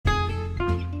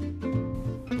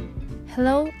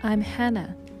Hello, I'm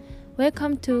Hannah.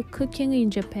 Welcome to Cooking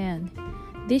in Japan.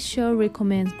 This show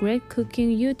recommends great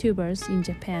cooking YouTubers in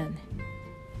Japan.